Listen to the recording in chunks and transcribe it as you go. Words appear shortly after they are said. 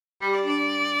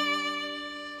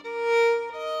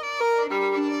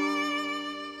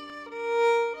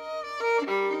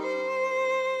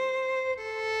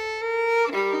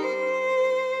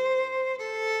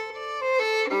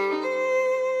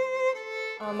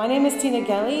My name is Tina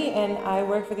Gelly, and I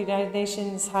work for the United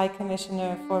Nations High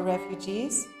Commissioner for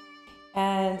Refugees.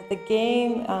 And the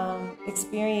game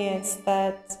experience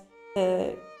that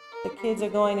the kids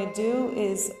are going to do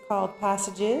is called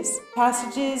Passages.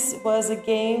 Passages was a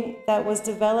game that was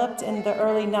developed in the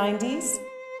early 90s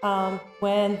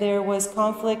when there was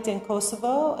conflict in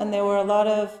Kosovo, and there were a lot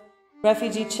of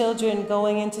refugee children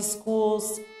going into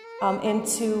schools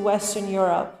into Western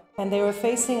Europe. And they were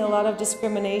facing a lot of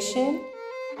discrimination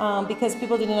because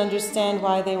people didn't understand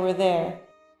why they were there.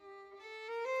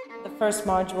 The first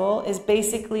module is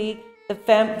basically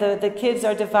the kids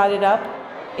are divided up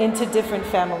into different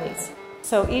families.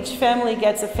 So each family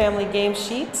gets a family game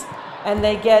sheet, and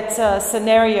they get a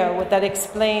scenario that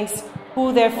explains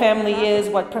who their family is,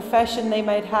 what profession they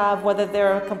might have, whether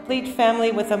they're a complete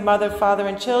family with a mother, father,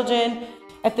 and children.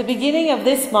 At the beginning of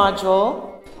this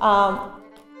module,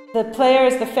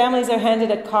 the families are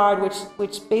handed a card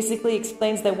which basically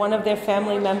explains that one of their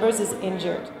family members is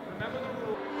injured.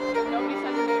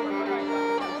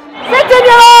 Sit in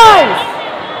your lines!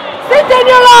 Sit in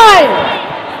your lines!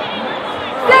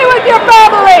 Stay with your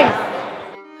family!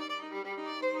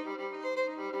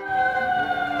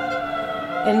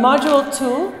 In Module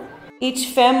 2, each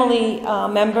family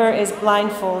member is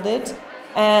blindfolded,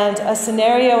 and a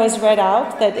scenario is read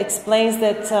out that explains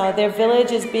that their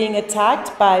village is being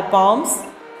attacked by bombs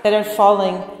that are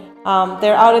falling.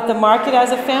 They're out at the market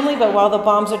as a family, but while the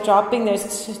bombs are dropping,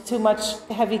 there's too much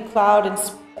heavy clouds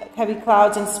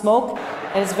and smoke,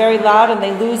 and it's very loud, and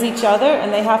they lose each other,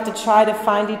 and they have to try to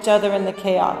find each other in the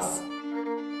chaos.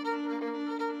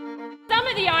 Some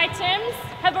of the items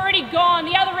have already gone.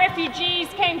 The other refugees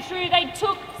came through. They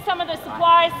took some of the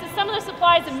supplies, so some of the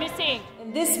supplies are missing.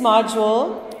 In this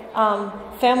module,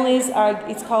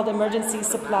 it's called emergency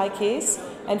supply case,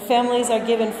 and families are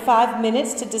given 5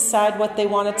 minutes to decide what they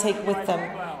want to take with them.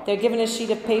 They're given a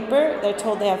sheet of paper. They're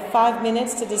told they have 5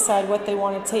 minutes to decide what they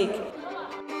want to take.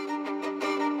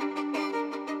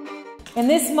 In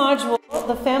this module,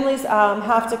 the families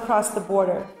have to cross the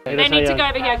border. They need to go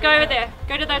over here. Go over there.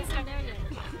 Go to that side.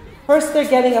 First, they're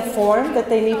getting a form that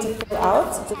they need to fill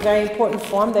out. It's a very important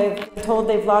form. They're told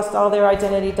they've lost all their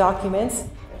identity documents.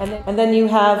 And then you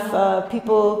have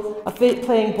people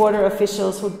playing border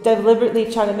officials who deliberately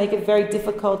try to make it very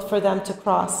difficult for them to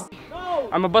cross.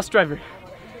 I'm a bus driver.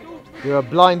 You're a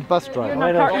blind bus driver.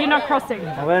 You're not crossing.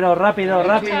 Bueno, rápido,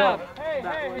 rápido.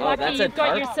 Lucky you've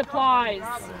got your supplies.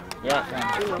 Yeah.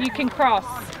 You can cross.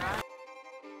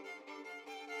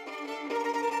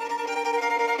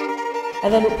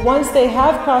 And then once they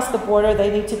have crossed the border, they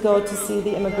need to go to see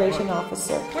the immigration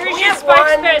officer. Where is your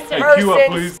spokesperson? Queue up,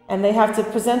 please. And they have to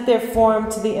present their form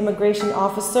to the immigration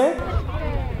officer.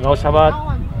 And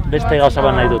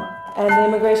the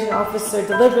immigration officer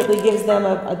deliberately gives them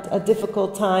a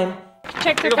difficult time.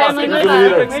 Check the family list.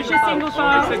 Where's your single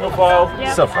file? Single file.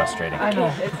 Yep. So frustrating.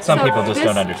 Some people just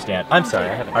don't understand. I'm sorry.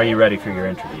 Are you ready for your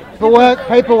interview?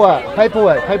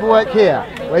 Paperwork here.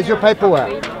 Where's your paperwork?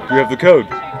 Do you have the code?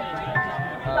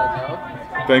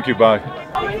 Thank you, bye.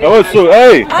 Oh, so,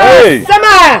 hey!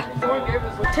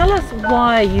 Tell us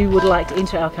why you would like to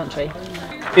enter our country.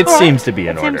 It seems to be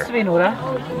in order. Seems to be in order.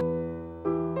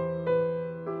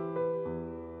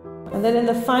 And then in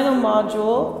the final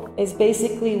module is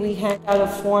basically we hand out a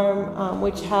form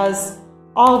which has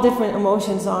all different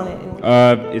emotions on it.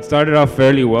 It started off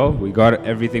fairly well. We got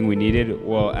everything we needed.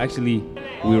 Well, actually,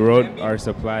 we wrote our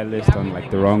supply list on like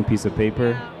the wrong piece of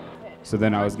paper. So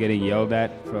then I was getting yelled at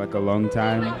for like a long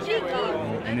time.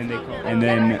 And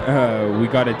then we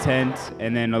got a tent,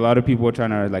 and then a lot of people were trying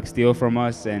to like steal from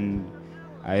us, and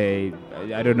I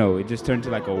don't know, it just turned to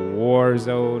like a war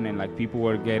zone, and like people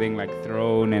were getting like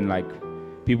thrown, and like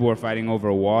people were fighting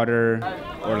over water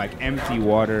or like empty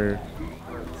water.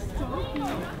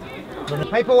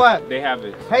 Paperwork. They have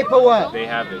it. Paperwork. They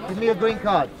have it. Give me your green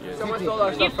card.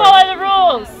 You follow the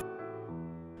rules.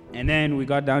 And then we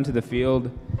got down to the field,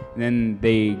 and then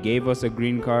they gave us a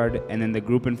green card, and then the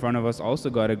group in front of us also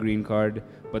got a green card,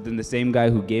 but then the same guy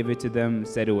who gave it to them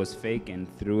said it was fake and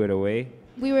threw it away.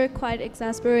 We were quite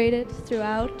exasperated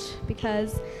throughout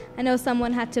because I know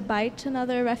someone had to bite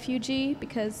another refugee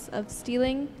because of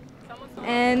stealing,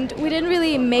 and we didn't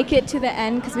really make it to the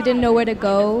end because we didn't know where to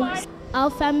go. Our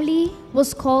family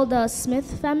was called the Smith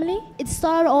family. It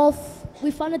started off, we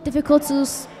found it difficult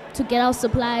to get our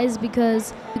supplies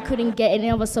because we couldn't get any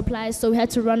of our supplies, so we had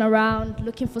to run around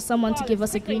looking for someone to give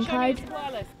us a green card.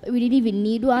 We didn't even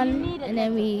need one, and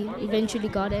then we eventually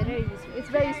got it.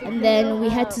 And then we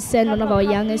had to send one of our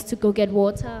youngest to go get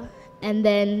water, and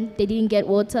then they didn't get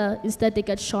water, instead they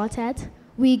got shot at.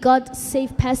 We got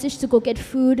safe passage to go get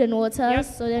food and water,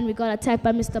 so then we got attacked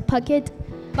by Mr. Puckett.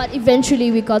 But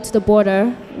eventually we got to the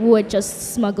border, we were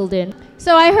just smuggled in.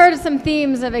 So I heard some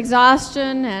themes of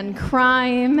exhaustion and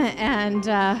crime and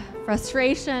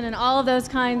frustration and all of those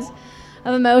kinds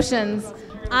of emotions.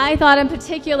 I thought in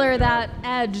particular that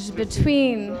edge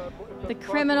between the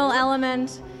criminal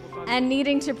element and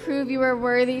needing to prove you were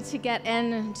worthy to get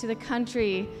into the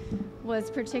country was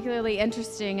particularly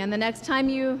interesting. And the next time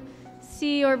you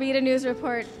see or read a news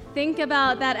report, think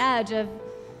about that edge of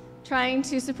trying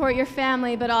to support your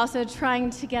family, but also trying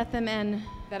to get them in.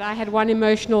 That I had one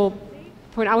emotional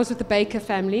point. I was with the Baker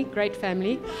family, great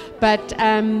family, but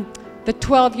the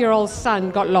 12-year-old son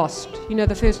got lost. You know,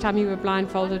 the first time you were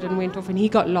blindfolded and went off, and he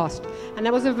got lost. And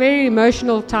that was a very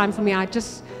emotional time for me. I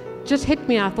just hit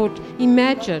me. I thought,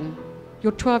 imagine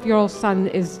your 12-year-old son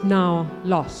is now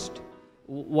lost.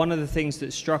 One of the things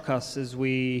that struck us as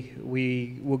we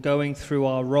were going through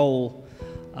our role,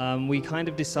 we kind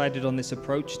of decided on this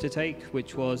approach to take,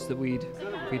 which was that we'd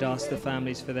ask the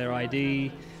families for their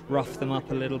ID, rough them up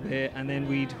a little bit, and then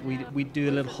we'd do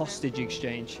a little hostage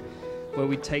exchange, where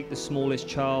we'd take the smallest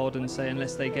child and say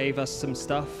unless they gave us some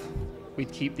stuff,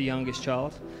 we'd keep the youngest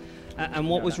child. And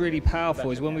what was really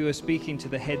powerful is when we were speaking to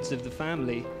the heads of the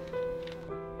family,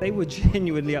 they were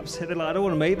genuinely upset. They're like, I don't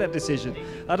want to make that decision.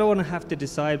 I don't want to have to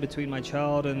decide between my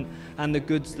child and the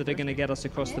goods that are going to get us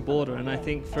across the border. And I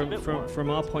think from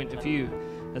our point of view,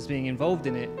 as being involved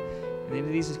in it,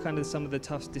 these are kind of some of the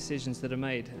tough decisions that are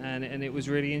made. And it was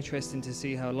really interesting to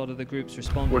see how a lot of the groups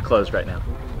responded. We're closed right now.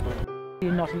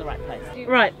 You're not in the right place.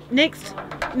 Right, next.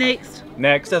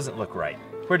 Next doesn't look right.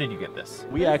 Where did you get this?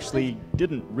 We actually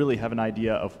didn't really have an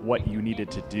idea of what you needed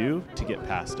to do to get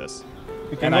past us.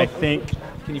 And I think,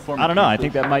 I don't know, I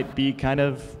think that might be kind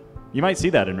of, you might see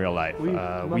that in real life.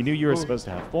 We knew you were supposed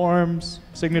to have forms,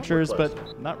 signatures,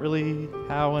 but not really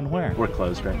how and where. We're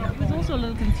closed right now. It was also a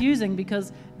little confusing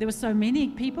because there were so many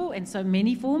people and so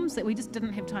many forms that we just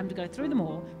didn't have time to go through them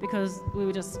all because we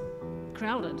were just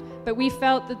crowded. But we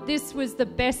felt that this was the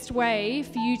best way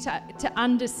for you to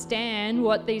understand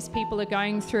what these people are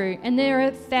going through. And there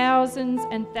are thousands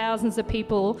and thousands of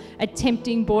people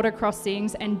attempting border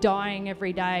crossings and dying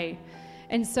every day.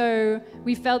 And so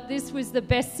we felt this was the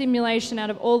best simulation out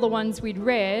of all the ones we'd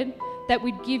read that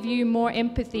would give you more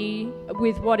empathy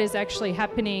with what is actually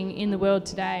happening in the world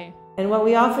today. And what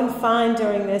we often find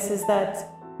during this is that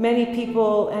many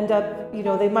people end up,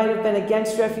 they might have been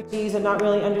against refugees or not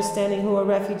really understanding who a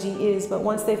refugee is, but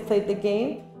once they've played the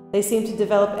game, they seem to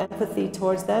develop empathy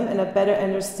towards them and a better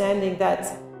understanding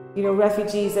that,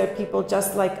 refugees are people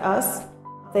just like us.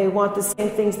 They want the same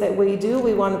things that we do.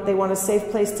 They want a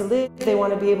safe place to live. They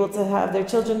want to be able to have their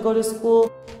children go to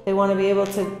school. They want to be able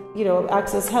to,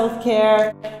 access health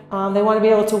care. They want to be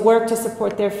able to work to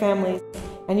support their families.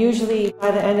 And usually,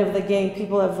 by the end of the game,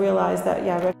 people have realized that,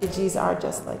 yeah, refugees are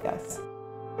just like us.